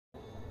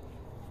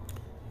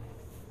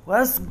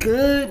What's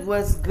good?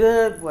 What's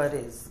good? What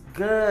is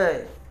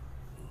good?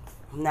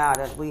 Now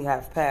that we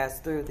have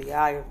passed through the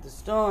eye of the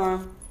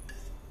storm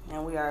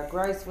and we are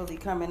gracefully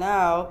coming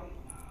out,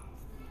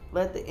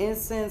 let the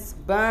incense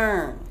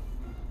burn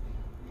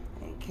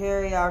and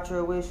carry out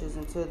your wishes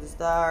into the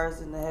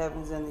stars and the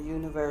heavens and the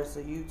universe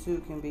so you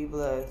too can be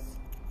blessed.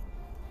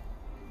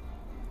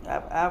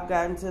 I've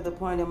gotten to the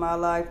point in my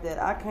life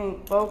that I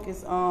can't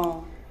focus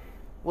on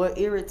what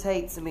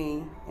irritates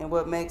me and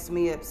what makes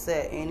me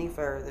upset any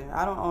further.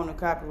 I don't own the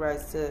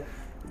copyrights to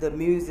the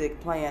music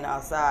playing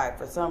outside.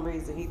 For some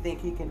reason, he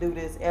think he can do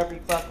this every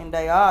fucking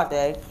day, all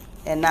day,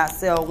 and not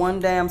sell one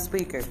damn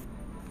speaker.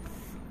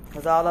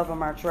 Because all of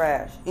them are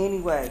trash.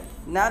 Anyway,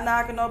 not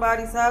knocking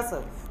nobody's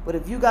hustle. But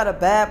if you got a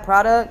bad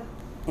product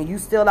and you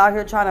still out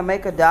here trying to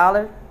make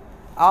 $1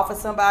 off of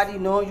somebody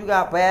knowing you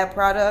got bad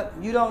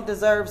product, you don't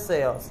deserve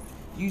sales.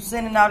 You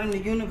sending out in the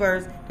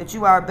universe that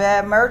you are a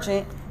bad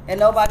merchant and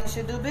nobody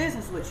should do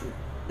business with you.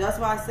 That's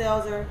why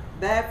sales are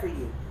bad for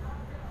you.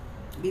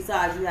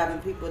 Besides you having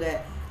people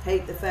that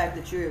hate the fact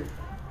that you're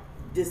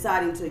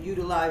deciding to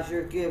utilize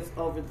your gifts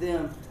over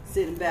them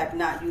sitting back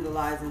not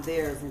utilizing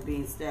theirs and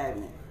being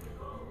stagnant.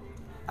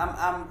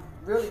 I'm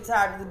really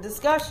tired of the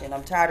discussion.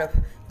 I'm tired of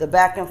the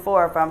back and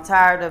forth. I'm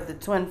tired of the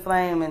twin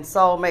flame and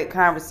soulmate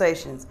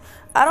conversations.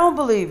 I don't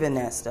believe in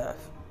that stuff.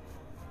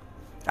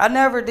 I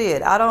never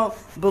did. I don't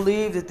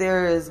believe that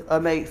there is a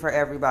mate for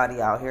everybody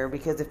out here,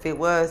 because if it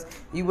was,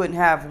 you wouldn't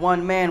have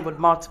one man with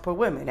multiple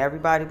women.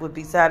 Everybody would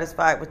be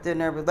satisfied within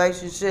their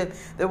relationship.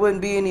 There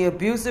wouldn't be any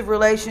abusive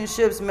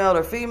relationships, male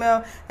or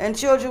female, and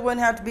children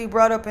wouldn't have to be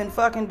brought up in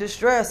fucking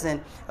distress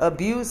and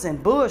abuse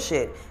and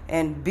bullshit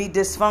and be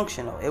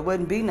dysfunctional. It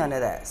wouldn't be none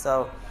of that.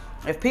 So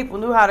if people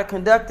knew how to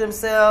conduct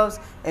themselves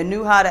and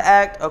knew how to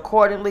act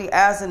accordingly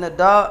as an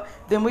adult,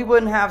 then we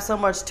wouldn't have so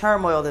much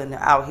turmoil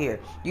out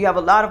here. You have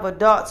a lot of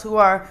adults who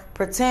are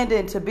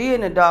pretending to be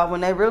an adult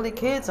when they really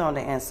kids on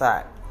the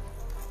inside.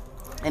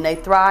 And they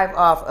thrive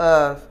off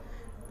of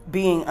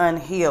being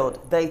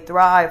unhealed. They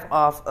thrive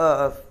off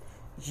of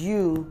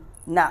you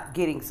not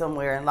getting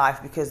somewhere in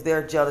life because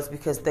they're jealous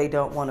because they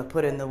don't want to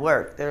put in the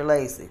work. They're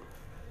lazy.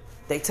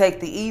 They take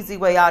the easy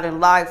way out in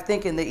life,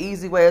 thinking the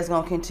easy way is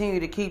going to continue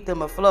to keep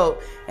them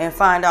afloat, and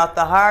find out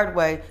the hard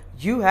way,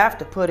 you have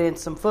to put in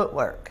some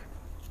footwork.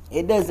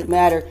 It doesn't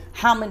matter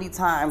how many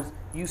times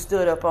you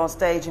stood up on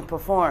stage and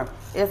performed.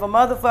 If a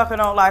motherfucker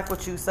don't like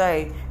what you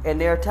say and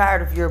they're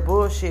tired of your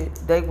bullshit,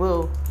 they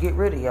will get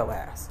rid of your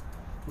ass.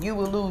 You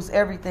will lose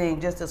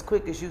everything just as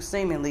quick as you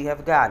seemingly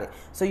have got it.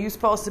 So you're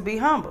supposed to be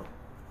humble.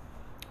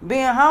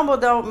 Being humble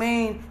don't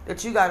mean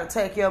that you got to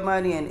take your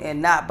money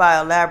and not buy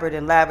elaborate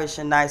and lavish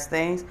and nice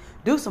things.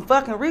 Do some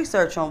fucking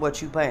research on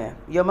what you paying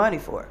your money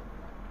for.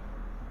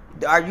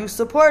 Are you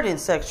supporting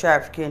sex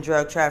trafficking,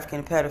 drug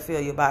trafficking,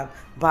 pedophilia by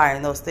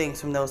buying those things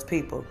from those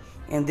people?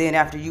 And then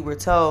after you were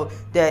told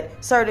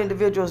that certain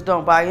individuals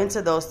don't buy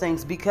into those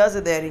things because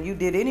of that and you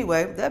did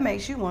anyway, that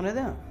makes you one of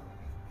them.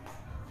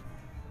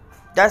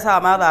 That's how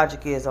my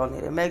logic is on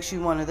it. It makes you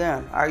one of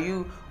them. Are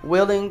you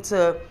willing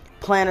to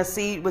plant a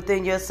seed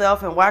within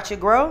yourself and watch it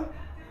grow?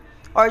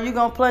 Or are you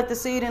going to plant the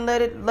seed and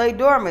let it lay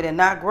dormant and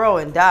not grow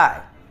and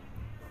die?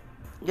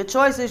 Your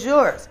choice is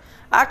yours.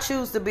 I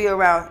choose to be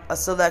around a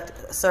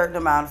certain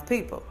amount of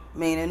people,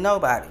 meaning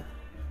nobody.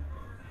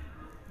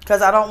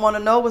 Because I don't want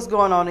to know what's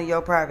going on in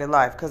your private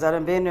life, because I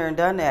done been there and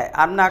done that.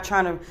 I'm not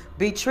trying to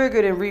be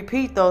triggered and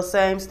repeat those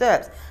same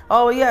steps.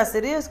 Oh, yes,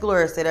 it is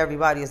glorious that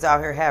everybody is out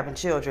here having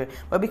children.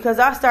 But because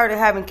I started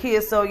having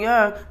kids so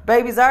young,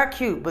 babies are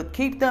cute, but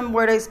keep them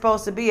where they're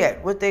supposed to be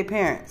at, with their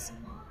parents.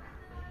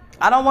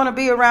 I don't want to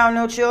be around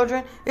no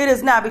children. It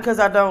is not because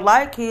I don't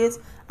like kids.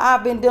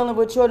 I've been dealing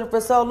with children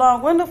for so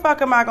long. When the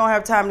fuck am I going to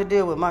have time to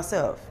deal with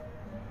myself?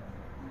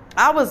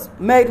 I was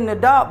made an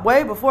adult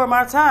way before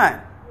my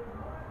time.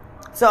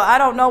 So I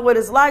don't know what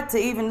it's like to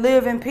even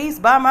live in peace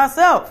by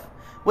myself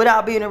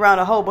without being around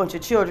a whole bunch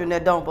of children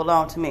that don't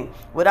belong to me.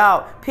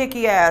 Without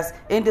picky ass,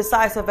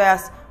 indecisive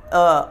ass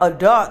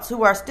adults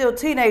who are still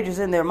teenagers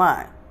in their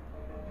mind.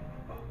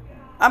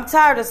 I'm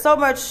tired of so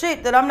much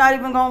shit that I'm not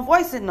even going to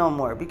voice it no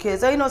more,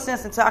 because ain't no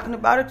sense in talking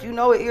about it. You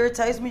know it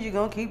irritates me. You're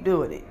going to keep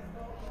doing it.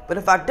 But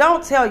if I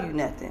don't tell you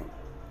nothing,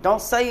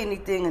 don't say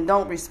anything, and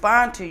don't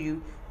respond to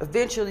you,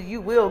 eventually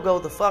you will go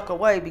the fuck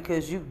away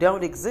because you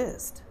don't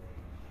exist.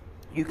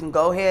 You can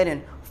go ahead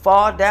and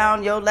fall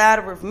down your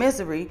ladder of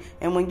misery,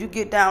 and when you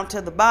get down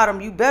to the bottom,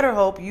 you better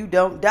hope you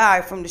don't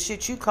die from the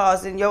shit you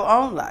caused in your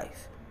own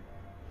life.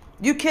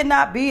 You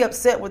cannot be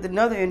upset with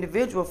another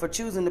individual for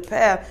choosing the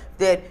path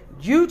that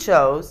you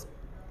chose,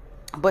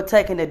 but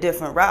taking a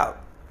different route.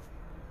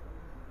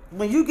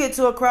 When you get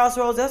to a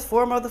crossroads, that's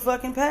 4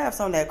 motherfucking paths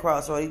on that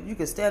crossroad. You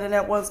can stand in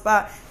that one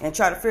spot and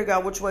try to figure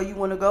out which way you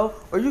want to go,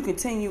 or you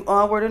continue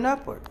onward and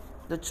upward.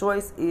 The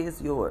choice is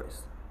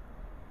yours.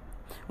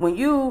 When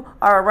you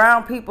are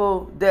around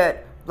people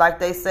that, like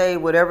they say,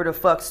 whatever the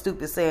fuck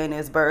stupid saying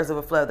is, birds of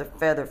a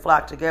feather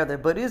flock together.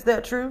 But is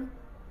that true?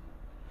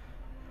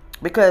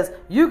 Because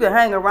you can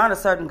hang around a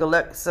certain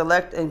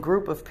select and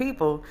group of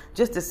people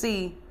just to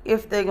see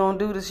if they're going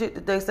to do the shit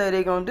that they say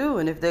they're going to do.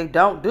 And if they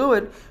don't do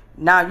it,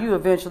 now you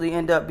eventually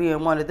end up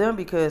being one of them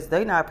because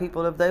they not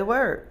people of their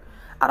word.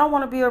 I don't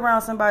want to be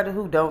around somebody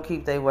who don't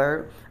keep their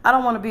word. I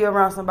don't want to be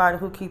around somebody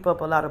who keep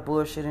up a lot of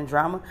bullshit and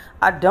drama.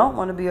 I don't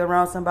want to be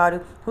around somebody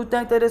who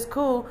think that it's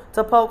cool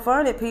to poke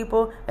fun at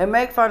people and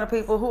make fun of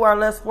people who are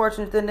less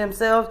fortunate than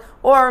themselves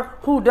or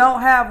who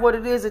don't have what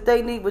it is that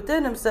they need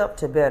within themselves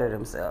to better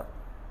themselves.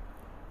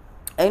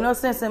 Ain't no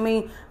sense in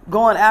me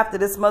going after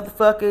this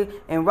motherfucker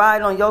and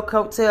ride on your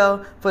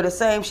coattail for the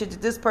same shit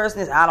that this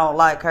person is. I don't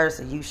like her,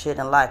 so you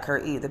shouldn't like her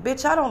either.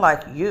 Bitch, I don't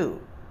like you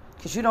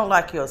because you don't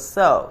like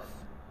yourself.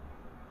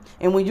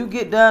 And when you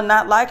get done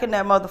not liking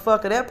that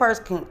motherfucker, that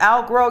person can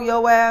outgrow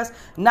your ass,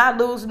 not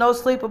lose no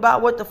sleep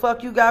about what the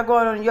fuck you got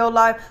going on in your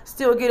life,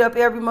 still get up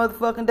every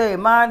motherfucking day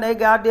and mind their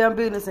goddamn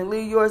business and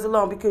leave yours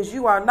alone because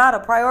you are not a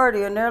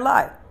priority in their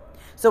life.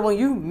 So when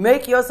you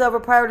make yourself a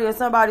priority in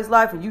somebody's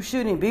life and you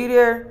shouldn't be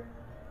there,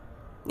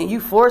 and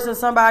you forcing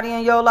somebody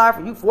in your life,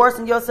 or you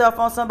forcing yourself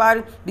on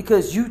somebody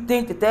because you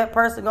think that that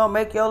person gonna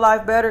make your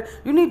life better,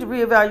 you need to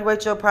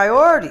reevaluate your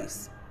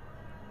priorities.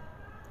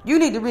 You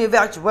need to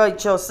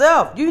reevaluate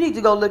yourself. You need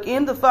to go look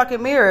in the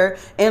fucking mirror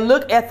and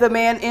look at the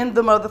man in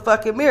the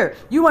motherfucking mirror.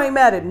 You ain't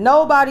mad at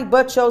nobody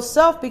but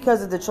yourself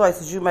because of the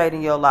choices you made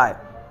in your life.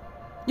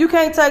 You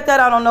can't take that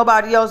out on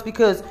nobody else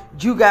because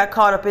you got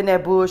caught up in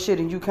that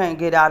bullshit and you can't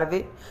get out of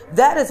it.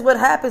 That is what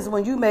happens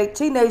when you make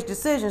teenage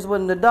decisions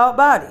with an adult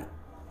body.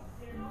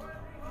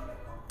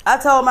 I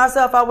told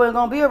myself I wasn't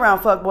going to be around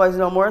fuckboys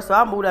no more, so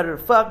I moved out of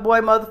the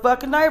fuckboy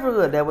motherfucking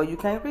neighborhood. That way you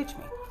can't reach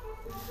me.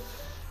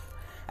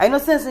 Ain't no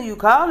sense in you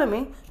calling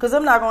me, because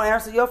I'm not going to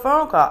answer your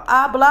phone call.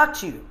 I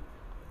blocked you.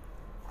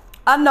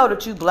 I know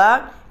that you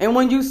blocked, and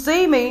when you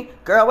see me,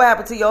 girl, what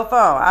happened to your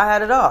phone? I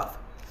had it off.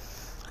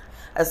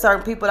 As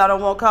certain people I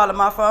don't want calling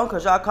my phone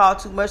because y'all call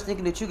too much,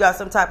 thinking that you got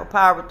some type of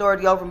power of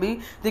authority over me,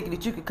 thinking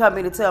that you could come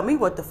in and tell me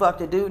what the fuck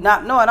to do,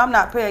 not knowing I'm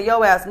not paying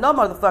your ass no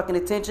motherfucking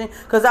attention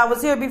because I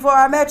was here before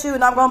I met you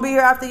and I'm going to be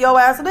here after your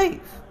ass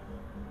leave.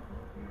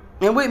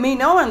 And with me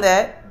knowing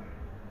that,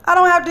 I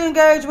don't have to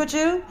engage with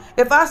you.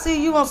 If I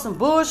see you on some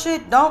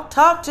bullshit, don't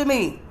talk to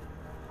me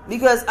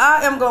because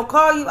I am going to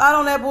call you out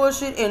on that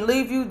bullshit and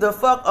leave you the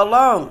fuck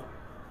alone.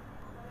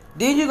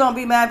 Then you're going to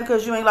be mad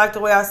because you ain't like the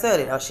way I said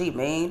it. Oh, she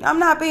mean. I'm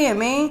not being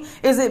mean.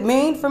 Is it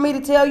mean for me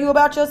to tell you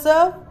about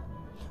yourself?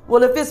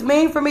 Well, if it's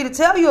mean for me to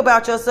tell you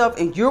about yourself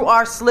and you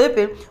are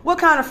slipping, what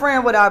kind of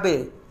friend would I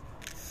be?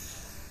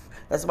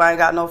 That's why I ain't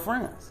got no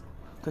friends.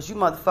 Because you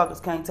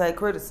motherfuckers can't take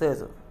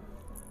criticism.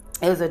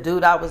 There's a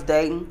dude I was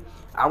dating.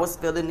 I was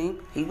feeling him.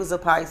 He was a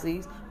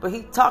Pisces. But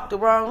he talked the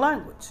wrong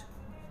language.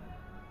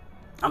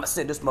 I'm going to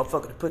send this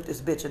motherfucker to put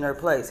this bitch in her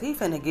place. He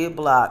finna get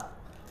blocked.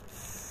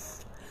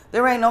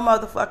 There ain't no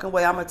motherfucking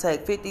way I'm going to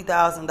take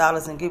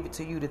 $50,000 and give it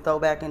to you to throw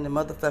back in the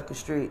motherfucking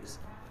streets.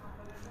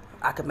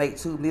 I could make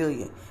 $2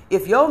 million.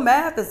 If your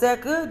math is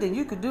that good, then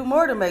you could do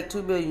more to make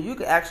 $2 million. You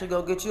could actually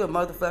go get you a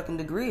motherfucking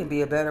degree and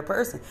be a better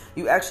person.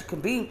 You actually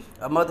could be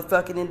a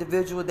motherfucking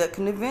individual that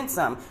can invent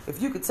something.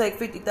 If you could take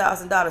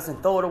 $50,000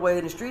 and throw it away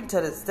in the street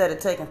instead of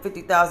taking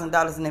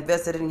 $50,000 and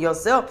invest it in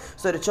yourself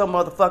so that your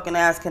motherfucking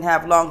ass can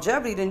have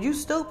longevity, then you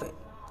stupid.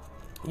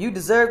 You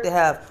deserve to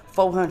have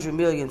 400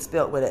 million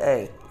spelt with an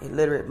A,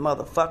 illiterate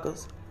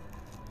motherfuckers.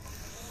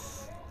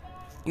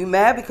 You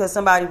mad because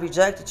somebody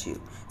rejected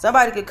you.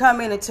 Somebody could come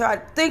in and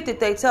think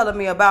that they telling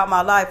me about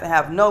my life and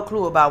have no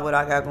clue about what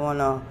I got going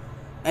on.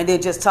 And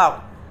then just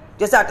talk.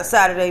 Just out the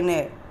side of their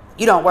neck.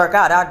 You don't work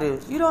out, I do.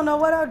 You don't know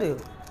what I do.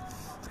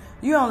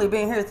 You only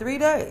been here 3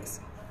 days.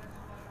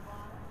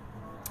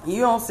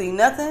 You don't see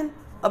nothing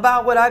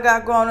about what I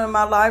got going on in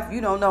my life. You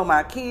don't know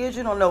my kids.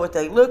 You don't know what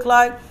they look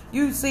like.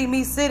 You see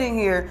me sitting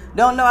here.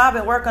 Don't know I've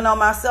been working on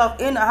myself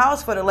in the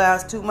house for the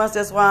last 2 months.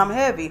 That's why I'm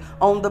heavy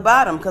on the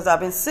bottom, because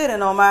I've been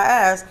sitting on my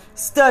ass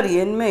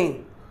studying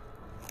me.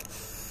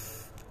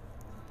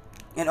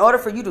 In order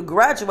for you to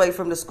graduate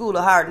from the school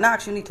of hard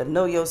knocks, you need to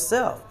know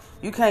yourself.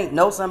 You can't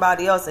know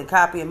somebody else and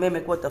copy and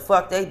mimic what the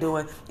fuck they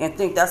doing and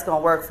think that's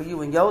going to work for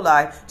you in your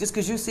life. Just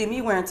because you see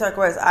me wearing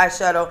turquoise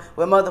eyeshadow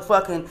with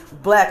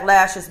motherfucking black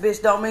lashes,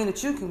 bitch, don't mean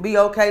that you can be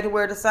okay to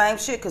wear the same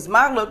shit, because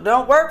my look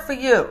don't work for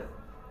you.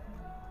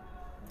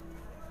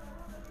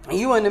 And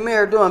you in the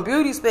mirror doing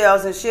beauty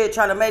spells and shit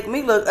trying to make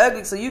me look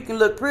ugly so you can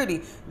look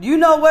pretty. You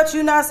know what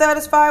you're not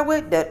satisfied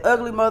with? That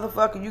ugly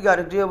motherfucker you got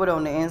to deal with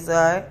on the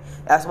inside.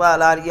 That's why a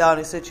lot of y'all in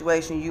the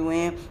situation you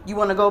in. You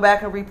want to go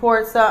back and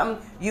report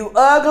something? You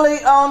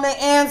ugly on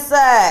the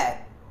inside.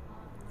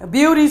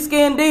 Beauty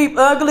skin deep,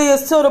 ugly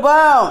is to the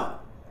bone.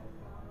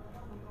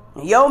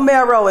 Your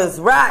marrow is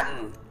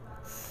rotten.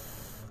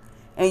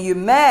 And you're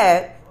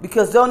mad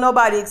because don't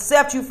nobody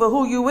accept you for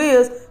who you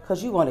is,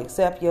 because you want to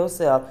accept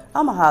yourself.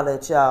 I'ma holler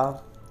at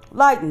y'all.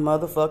 Light and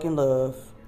motherfucking love.